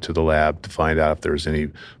sent them to the lab to find out if there was any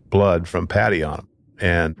blood from Patty on them.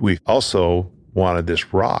 And we also wanted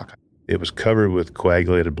this rock. It was covered with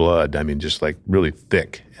coagulated blood. I mean, just like really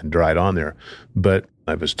thick and dried on there. But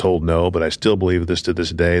I was told no, but I still believe this to this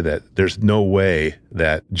day that there's no way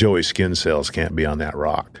that Joey's skin cells can't be on that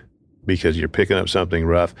rock because you're picking up something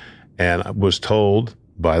rough. And I was told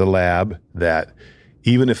by the lab that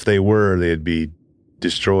even if they were, they'd be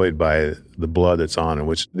destroyed by the blood that's on them,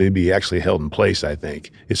 which they'd be actually held in place, I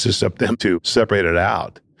think. It's just up to them to separate it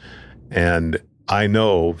out. And I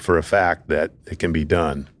know for a fact that it can be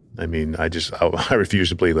done. I mean, I refuse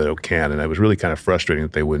to believe that it can. And it was really kind of frustrating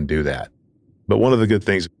that they wouldn't do that. But one of the good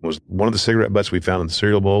things was one of the cigarette butts we found in the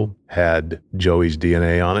cereal bowl had Joey's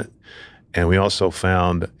DNA on it. And we also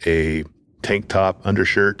found a tank top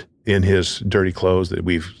undershirt in his dirty clothes that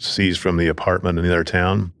we've seized from the apartment in the other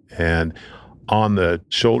town. And on the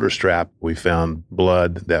shoulder strap, we found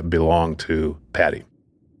blood that belonged to Patty.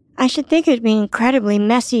 I should think it would be an incredibly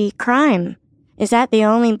messy crime. Is that the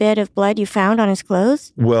only bit of blood you found on his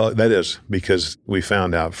clothes? Well, that is because we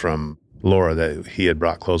found out from Laura that he had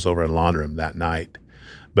brought clothes over and laundered them that night.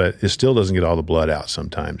 But it still doesn't get all the blood out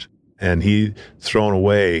sometimes. And he'd thrown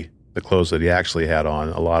away the clothes that he actually had on,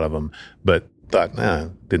 a lot of them, but thought,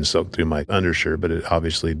 didn't soak through my undershirt, but it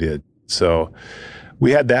obviously did. So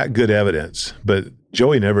we had that good evidence, but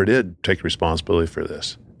Joey never did take responsibility for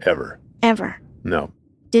this, ever. Ever? No.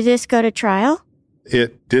 Did this go to trial?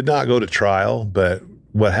 It did not go to trial, but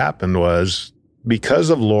what happened was because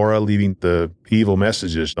of Laura leaving the evil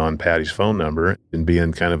messages on Patty's phone number and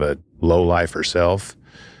being kind of a lowlife herself,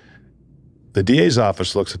 the DA's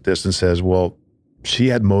office looks at this and says, well, she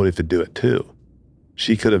had motive to do it too.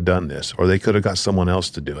 She could have done this, or they could have got someone else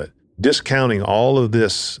to do it. Discounting all of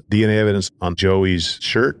this DNA evidence on Joey's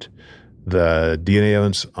shirt, the DNA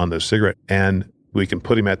evidence on the cigarette, and we can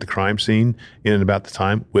put him at the crime scene in and about the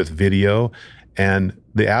time with video and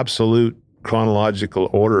the absolute chronological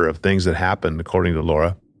order of things that happened, according to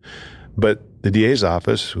Laura. But the DA's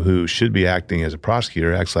office, who should be acting as a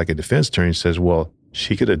prosecutor, acts like a defense attorney and says, well,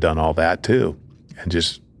 she could have done all that too, and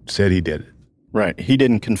just said he did it. Right. He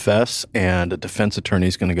didn't confess, and a defense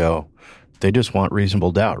attorney's going to go, they just want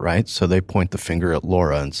reasonable doubt, right? So they point the finger at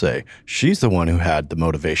Laura and say, she's the one who had the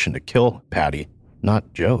motivation to kill Patty,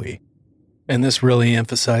 not Joey. And this really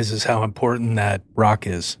emphasizes how important that rock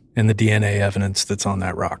is and the DNA evidence that's on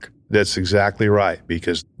that rock. That's exactly right,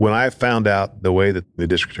 because when I found out the way that the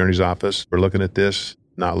district attorney's office were looking at this,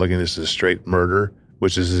 not looking at this as a straight murder,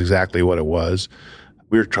 which is exactly what it was,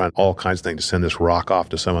 we were trying all kinds of things to send this rock off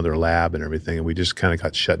to some other lab and everything, and we just kind of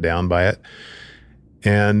got shut down by it.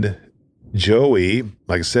 And Joey,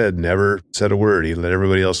 like I said, never said a word. He let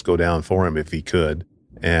everybody else go down for him if he could.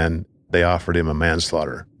 And they offered him a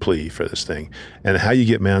manslaughter plea for this thing. And how you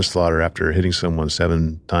get manslaughter after hitting someone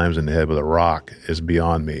 7 times in the head with a rock is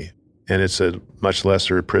beyond me. And it's a much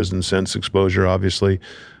lesser prison sentence exposure, obviously.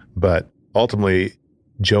 But ultimately,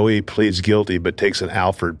 Joey pleads guilty, but takes an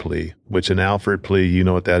Alford plea, which an Alford plea, you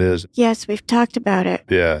know what that is? Yes, we've talked about it.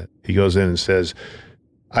 Yeah. He goes in and says,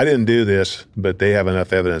 I didn't do this, but they have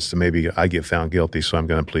enough evidence to maybe I get found guilty, so I'm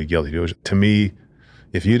going to plead guilty. To me,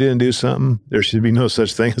 if you didn't do something, there should be no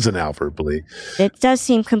such thing as an Alford plea. It does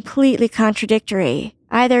seem completely contradictory.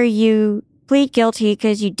 Either you plead guilty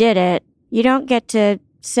because you did it. You don't get to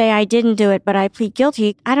say I didn't do it, but I plead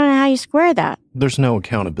guilty. I don't know how you square that. There's no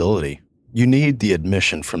accountability. You need the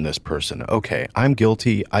admission from this person. Okay, I'm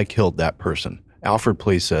guilty. I killed that person. Alford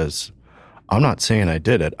plea says, I'm not saying I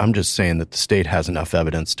did it. I'm just saying that the state has enough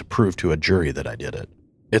evidence to prove to a jury that I did it.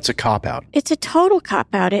 It's a cop-out. It's a total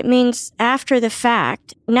cop-out. It means after the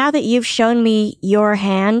fact, now that you've shown me your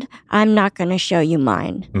hand, I'm not going to show you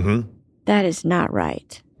mine. Mm-hmm. That is not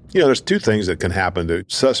right. You know, there's 2 things that can happen that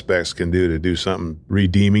suspects can do to do something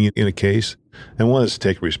redeeming in a case. And one is to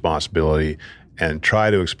take responsibility and try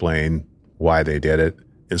to explain why they did it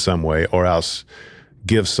in some way, or else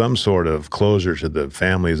give some sort of closure to the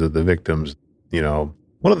families of the victims. You know,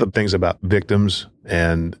 one of the things about victims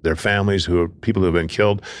and their families who are people who have been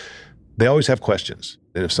killed, they always have questions.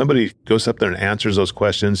 And if somebody goes up there and answers those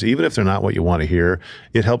questions, even if they're not what you want to hear,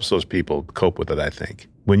 it helps those people cope with it, I think.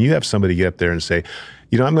 When you have somebody get up there and say,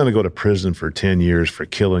 I'm going to go to prison for 10 years for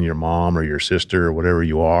killing your mom or your sister or whatever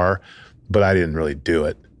you are, but I didn't really do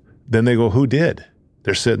it. Then they go, who did?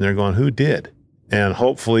 They're sitting there going, who did? And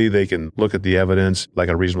hopefully they can look at the evidence like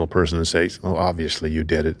a reasonable person and say, well, obviously you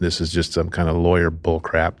did it. This is just some kind of lawyer bull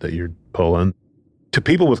crap that you're pulling. To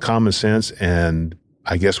people with common sense and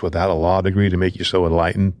I guess without a law degree to make you so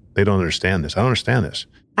enlightened, they don't understand this. I don't understand this.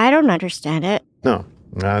 I don't understand it. No,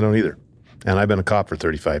 I don't either. And I've been a cop for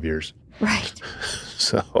 35 years. Right.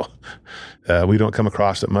 So we don't come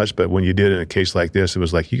across it much, but when you did in a case like this, it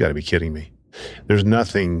was like, you got to be kidding me. There's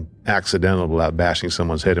nothing accidental about bashing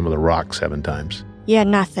someone's head in with a rock 7 times. Yeah,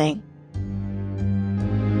 nothing.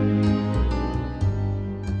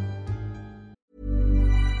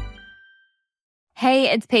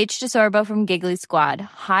 Hey, it's Paige DeSorbo from Giggly Squad.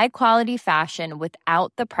 High quality fashion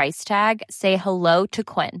without the price tag. Say hello to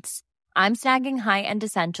Quince. I'm snagging high-end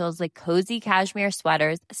essentials like cozy cashmere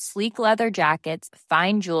sweaters, sleek leather jackets,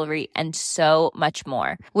 fine jewelry, and so much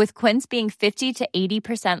more. With Quince being 50 to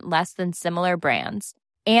 80% less than similar brands.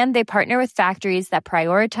 And they partner with factories that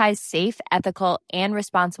prioritize safe, ethical, and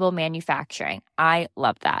responsible manufacturing. I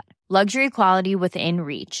love that. Luxury quality within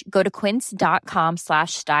reach. Go to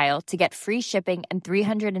quince.com/style to get free shipping and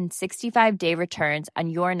 365-day returns on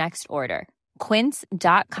your next order.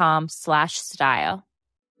 Quince.com/style.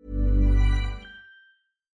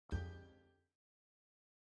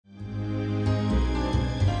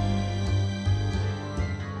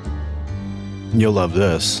 You'll love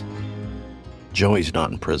this. Joey's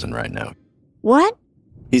not in prison right now. What?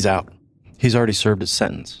 He's out. He's already served his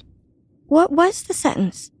sentence. What was the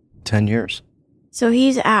sentence? 10 years. So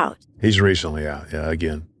he's out. He's recently out, yeah,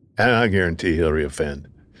 again. And I guarantee he'll reoffend.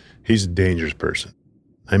 He's a dangerous person.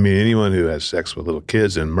 I mean, anyone who has sex with little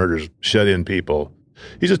kids and murders shut-in people,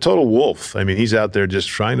 he's a total wolf. I mean, he's out there just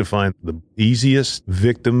trying to find the easiest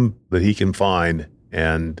victim that he can find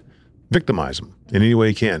and victimize him in any way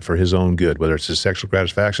he can for his own good, whether it's his sexual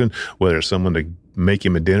gratification, whether it's someone to make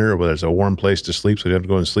him a dinner, or whether it's a warm place to sleep so he doesn't have to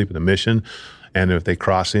go and sleep in the mission. And if they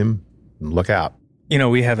cross him, look out.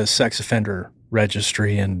 We have a sex offender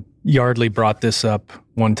registry, and Yardley brought this up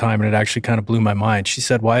one time, and it actually kind of blew my mind. She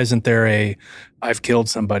said, why isn't there a I've killed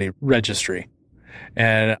somebody registry?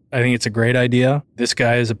 And I think it's a great idea. This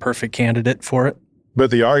guy is a perfect candidate for it.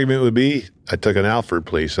 But the argument would be, I took an Alford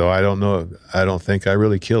plea, so I don't know. I don't think I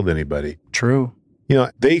really killed anybody. True.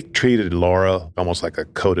 They treated Laura almost like a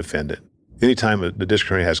co-defendant. Anytime the district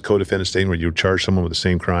attorney has co-defendant statement where you charge someone with the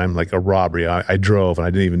same crime, like a robbery, I drove and I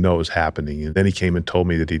didn't even know it was happening. And then he came and told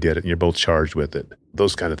me that he did it, and you're both charged with it.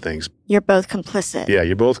 Those kind of things. You're both complicit. Yeah,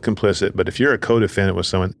 you're both complicit. But if you're a co-defendant with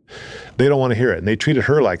someone, they don't want to hear it. And they treated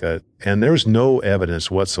her like and there was no evidence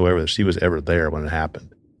whatsoever that she was ever there when it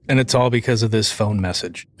happened. And it's all because of this phone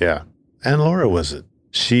message. Yeah. And Laura wasn't.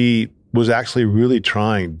 She was actually really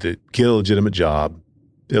trying to get a legitimate job.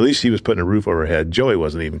 At least she was putting a roof over her head. Joey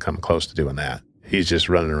wasn't even coming close to doing that. He's just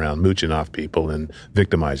running around mooching off people and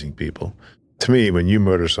victimizing people. To me, when you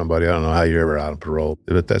murder somebody, I don't know how you're ever out on parole,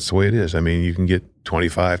 but that's the way it is. I mean, you can get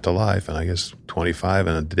 25 to life, and I guess 25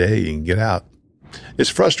 in a day you can get out. It's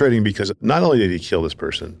frustrating because not only did he kill this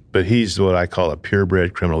person, but he's what I call a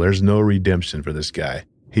purebred criminal. There's no redemption for this guy.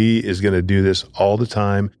 He is going to do this all the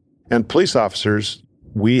time. And police officers,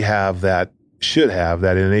 should have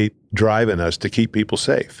that innate drive in us to keep people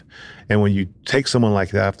safe. And when you take someone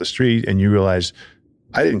like that off the street and you realize,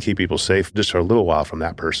 I didn't keep people safe just for a little while from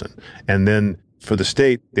that person. And then for the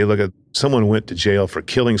state, they look at someone went to jail for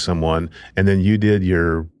killing someone, and then you did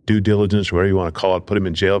your due diligence, or whatever you want to call it, put him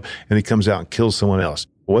in jail, and he comes out and kills someone else.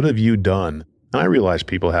 What have you done? And I realize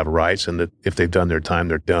people have rights and that if they've done their time,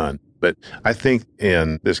 they're done. But I think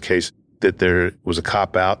in this case that there was a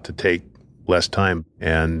cop-out to take less time,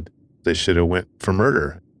 and they should have went for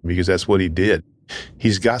murder because that's what he did.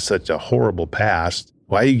 He's got such a horrible past.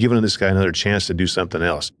 Why are you giving this guy another chance to do something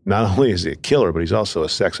else? Not only is he a killer, but he's also a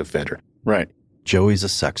sex offender. Right. Joey's a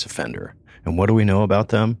sex offender. And what do we know about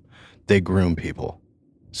them? They groom people.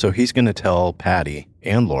 So he's going to tell Patty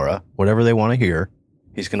and Laura whatever they want to hear.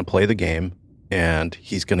 He's going to play the game, and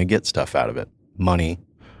he's going to get stuff out of it. Money,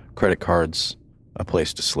 credit cards, a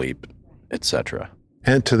place to sleep, etc.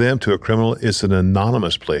 And to them, to a criminal, it's an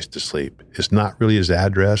anonymous place to sleep. It's not really his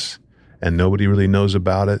address, and nobody really knows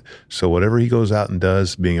about it. So whatever he goes out and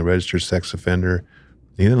does, being a registered sex offender,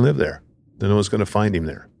 he didn't live there. No one's going to find him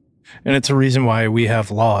there. And it's a reason why we have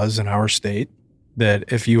laws in our state that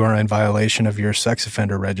if you are in violation of your sex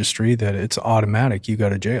offender registry, that it's automatic, you go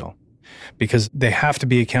to jail. Because they have to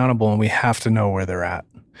be accountable, and we have to know where they're at.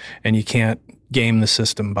 And you can't game the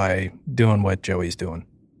system by doing what Joey's doing.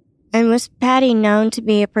 And was Patty known to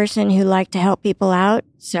be a person who liked to help people out?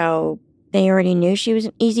 So they already knew she was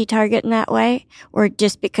an easy target in that way? Or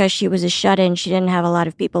just because she was a shut-in, she didn't have a lot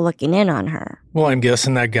of people looking in on her? Well, I'm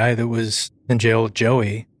guessing that guy that was in jail with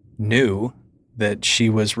Joey knew that she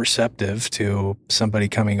was receptive to somebody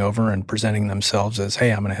coming over and presenting themselves as,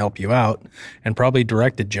 hey, I'm going to help you out, and probably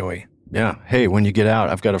directed Joey. Yeah. Hey, when you get out,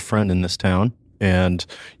 I've got a friend in this town, and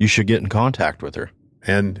you should get in contact with her.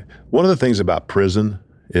 And one of the things about prison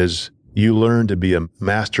is you learn to be a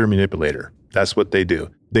master manipulator. That's what they do.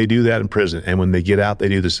 They do that in prison. And when they get out, they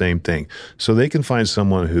do the same thing. So they can find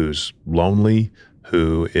someone who's lonely,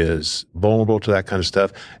 who is vulnerable to that kind of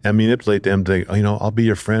stuff, and manipulate them to, I'll be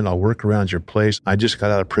your friend. I'll work around your place. I just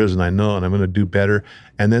got out of prison. I know, and I'm going to do better.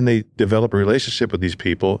 And then they develop a relationship with these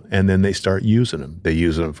people, and then they start using them. They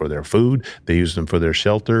use them for their food. They use them for their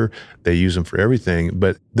shelter. They use them for everything.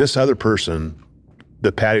 But this other person,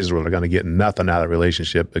 the Patties are going to get nothing out of the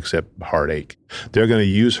relationship except heartache. They're going to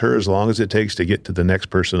use her as long as it takes to get to the next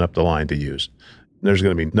person up the line to use. There's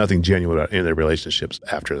going to be nothing genuine about any of their relationships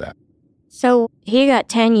after that. So he got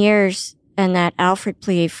 10 years in that Alfred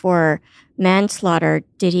plea for manslaughter.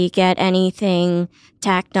 Did he get anything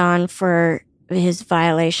tacked on for his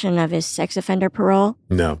violation of his sex offender parole?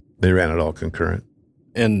 No, they ran it all concurrent.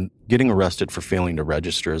 And getting arrested for failing to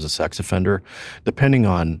register as a sex offender, depending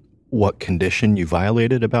on what condition you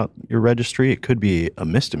violated about your registry, it could be a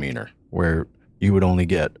misdemeanor where you would only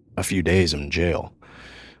get a few days in jail.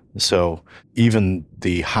 So even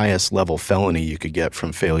the highest level felony you could get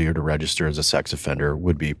from failure to register as a sex offender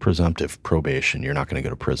would be presumptive probation. You're not going to go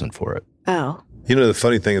to prison for it. Oh. The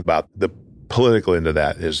funny thing about the political end of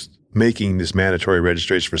that is making this mandatory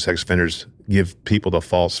registration for sex offenders give people the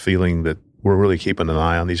false feeling that we're really keeping an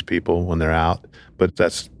eye on these people when they're out. But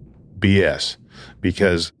that's BS,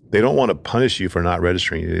 because they don't want to punish you for not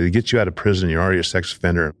registering. They get you out of prison, you're already a sex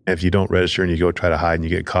offender. And if you don't register and you go try to hide and you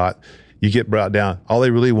get caught, you get brought down. All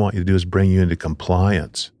they really want you to do is bring you into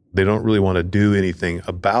compliance. They don't really want to do anything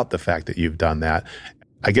about the fact that you've done that.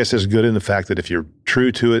 I guess it's good in the fact that if you're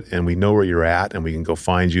true to it and we know where you're at and we can go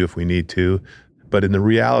find you if we need to. But in the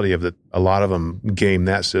reality of it, a lot of them game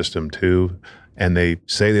that system too, and they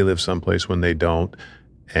say they live someplace when they don't.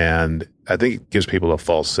 And I think it gives people a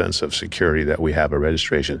false sense of security that we have a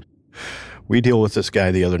registration. We deal with this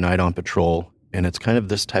guy the other night on patrol, and it's kind of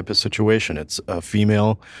this type of situation. It's a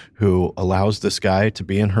female who allows this guy to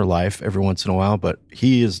be in her life every once in a while, but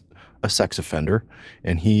he is a sex offender,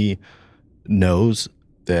 and he knows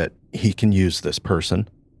that he can use this person,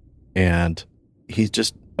 and he's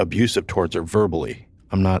just abusive towards her verbally.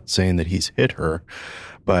 I'm not saying that he's hit her,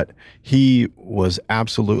 but he was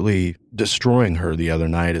absolutely destroying her the other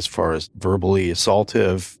night as far as verbally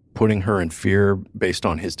assaultive, putting her in fear based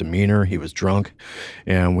on his demeanor. He was drunk,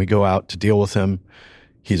 and we go out to deal with him.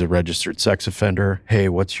 He's a registered sex offender. Hey,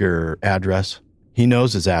 what's your address? He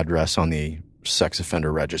knows his address on the sex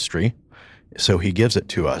offender registry, so he gives it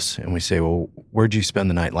to us, and we say, well, where'd you spend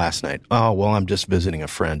the night last night? Oh, well, I'm just visiting a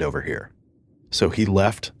friend over here. So he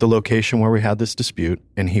left the location where we had this dispute,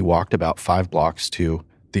 and he walked about 5 blocks to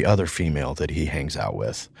the other female that he hangs out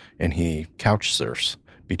with, and he couch surfs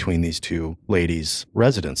between these two ladies'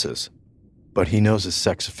 residences. But he knows his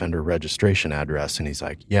sex offender registration address, and he's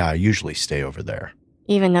like, yeah, I usually stay over there.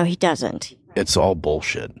 Even though he doesn't. It's all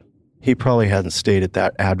bullshit. He probably hasn't stayed at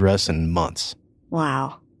that address in months.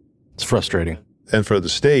 Wow. It's frustrating. And for the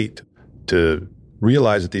state to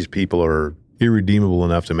realize that these people are irredeemable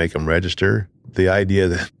enough to make them register, the idea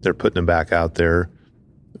that they're putting them back out there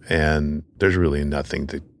and there's really nothing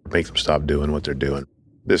to make them stop doing what they're doing.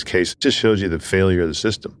 This case just shows you the failure of the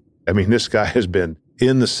system. I mean, this guy has been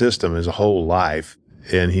in the system his whole life,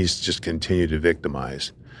 and he's just continued to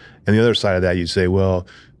victimize. And the other side of that, you'd say, well,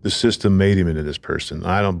 the system made him into this person.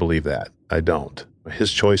 I don't believe that. I don't.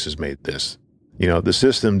 His choices made this. The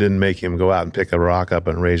system didn't make him go out and pick a rock up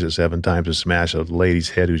and raise it 7 times and smash a lady's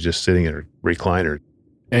head who's just sitting in her recliner.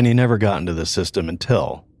 And he never got into the system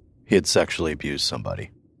until he had sexually abused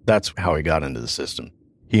somebody. That's how he got into the system.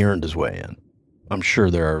 He earned his way in. I'm sure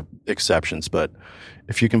there are exceptions, but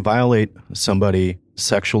if you can violate somebody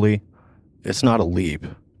sexually, it's not a leap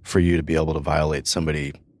for you to be able to violate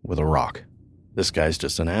somebody with a rock. This guy's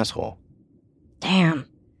just an asshole. Damn.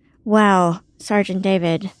 Well, Sergeant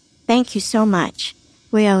David, thank you so much.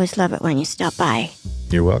 We always love it when you stop by.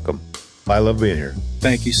 You're welcome. I love being here.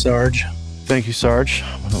 Thank you, Sarge. Thank you, Sarge.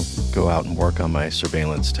 I'm going to go out and work on my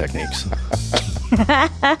surveillance techniques.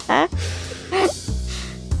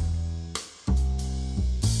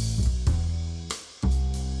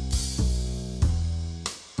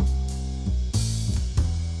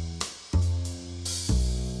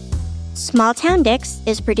 Small Town Dicks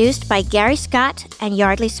is produced by Gary Scott and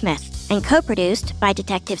Yardley Smith and co-produced by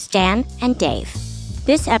Detectives Dan and Dave.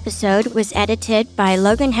 This episode was edited by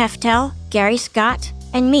Logan Heftel, Gary Scott,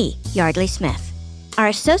 and me, Yardley Smith. Our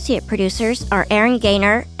associate producers are Aaron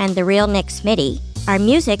Gaynor and the real Nick Smitty. Our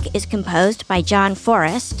music is composed by John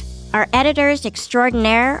Forrest. Our editors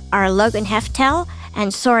extraordinaire are Logan Heftel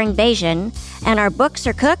and Soren Bajan, and our books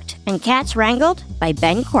are cooked and cats wrangled by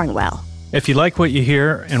Ben Cornwell. If you like what you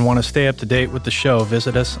hear and want to stay up to date with the show,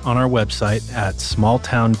 visit us on our website at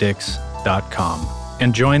smalltowndicks.com.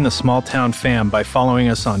 And join the Small Town fam by following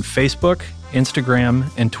us on Facebook, Instagram,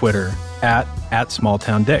 and Twitter at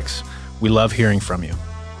SmallTownDicks. We love hearing from you.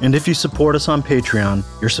 And if you support us on Patreon,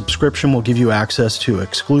 your subscription will give you access to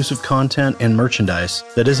exclusive content and merchandise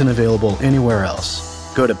that isn't available anywhere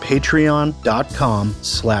else. Go to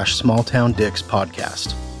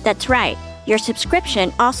patreon.com/smalltowndickspodcast. That's right. Your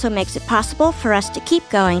subscription also makes it possible for us to keep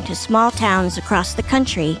going to small towns across the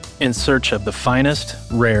country in search of the finest,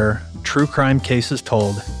 rare, true crime cases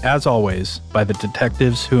told, as always, by the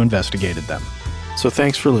detectives who investigated them. So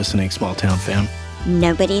thanks for listening, Small Town fam.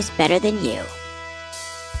 Nobody's better than you.